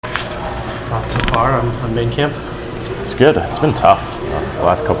Thoughts so far on main camp? It's good. It's been tough. The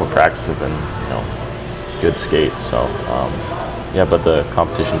last couple of practices have been, good skates. So, but the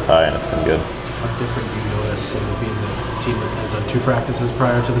competition's high and it's been good. How different do you notice being the team that has done 2 practices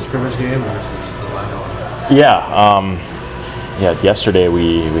prior to the scrimmage game versus just the latter one? Yesterday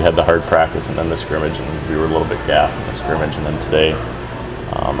we had the hard practice and then the scrimmage, and we were a little bit gassed in the scrimmage. And then today,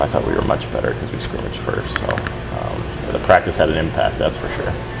 I thought we were much better because we scrimmaged first. So the practice had an impact, that's for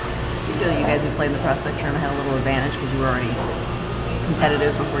sure. Do you feel you guys who played in the prospect tournament had a little advantage because you were already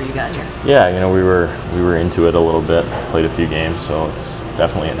competitive before you got here? Yeah, we were into it a little bit, played a few games, so it's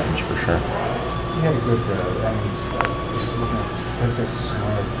definitely an edge for sure. You had a good, just looking at the statistics, it's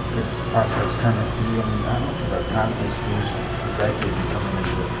one of the good prospects tournament for you. How much of a confidence boost does that give you coming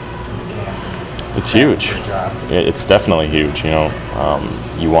into the camp? It's huge. Good job. It's definitely huge.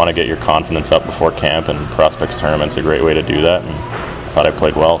 You want to get your confidence up before camp, and prospects tournament's a great way to do that. And I thought I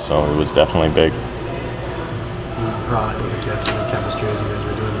played well, so it was definitely big. You brought it with the kids, some chemistry as you guys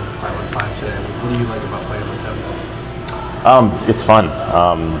were doing 5-on-5 today. What do you like about playing with him? It's fun.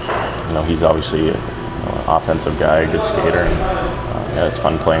 He's obviously an offensive guy, a good skater, and it's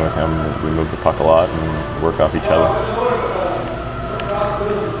fun playing with him. We move the puck a lot and work off each other.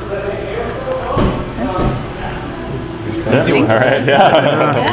 Thanks. All right, yeah.